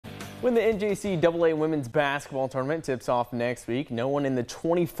When the NJCAA women's basketball tournament tips off next week, no one in the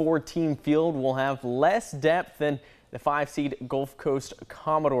 24-team field will have less depth than the 5-seed Gulf Coast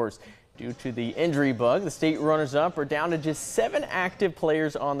Commodores. Due to the injury bug, the state runners-up are down to just 7 active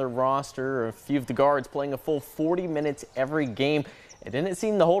players on their roster, a few of the guards playing a full 40 minutes every game. It didn't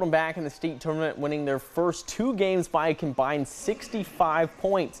seem to hold them back in the state tournament, winning their first 2 games by a combined 65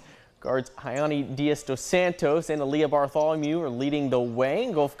 points. Guards Hayani Diaz dos Santos and Aaliyah Bartholomew are leading the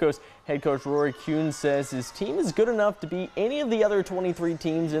way. Gulf Coast head coach Rory Kuhn says his team is good enough to beat any of the other 23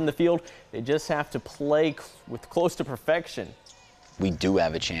 teams in the field. They just have to play with close to perfection. We do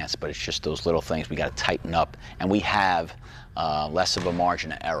have a chance, but it's just those little things we got to tighten up, and we have less of a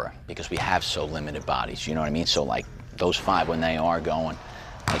margin of error because we have so limited bodies. You know what I mean? So like those 5, when they are going,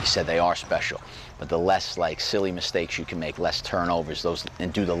 like you said, they are special. But the less like silly mistakes you can make, less turnovers,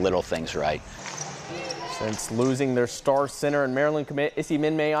 and do the little things right. Since losing their star center and Maryland commit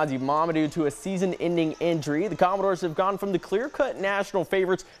Isiminme Mamadou to a season-ending injury, the Commodores have gone from the clear-cut national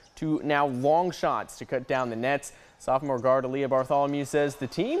favorites to now long shots to cut down the nets. Sophomore guard Aaliyah Bartholomew says the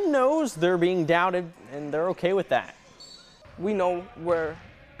team knows they're being doubted and they're okay with that. We know we're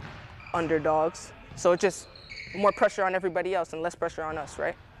underdogs, so it's just more pressure on everybody else and less pressure on us,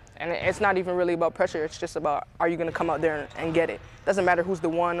 right? And it's not even really about pressure. It's just about, are you going to come out there and get it? Doesn't matter who's the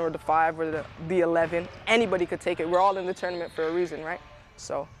 1 or the 5 or the 11. Anybody could take it. We're all in the tournament for a reason, right?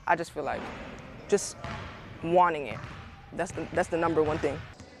 So I just feel like just wanting it. That's the number one thing.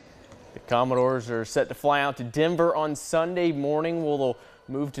 The Commodores are set to fly out to Denver on Sunday morning. They'll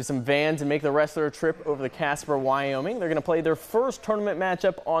move to some vans and make the rest of their trip over to Casper, Wyoming. They're going to play their first tournament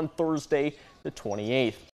matchup on Thursday, the 28th.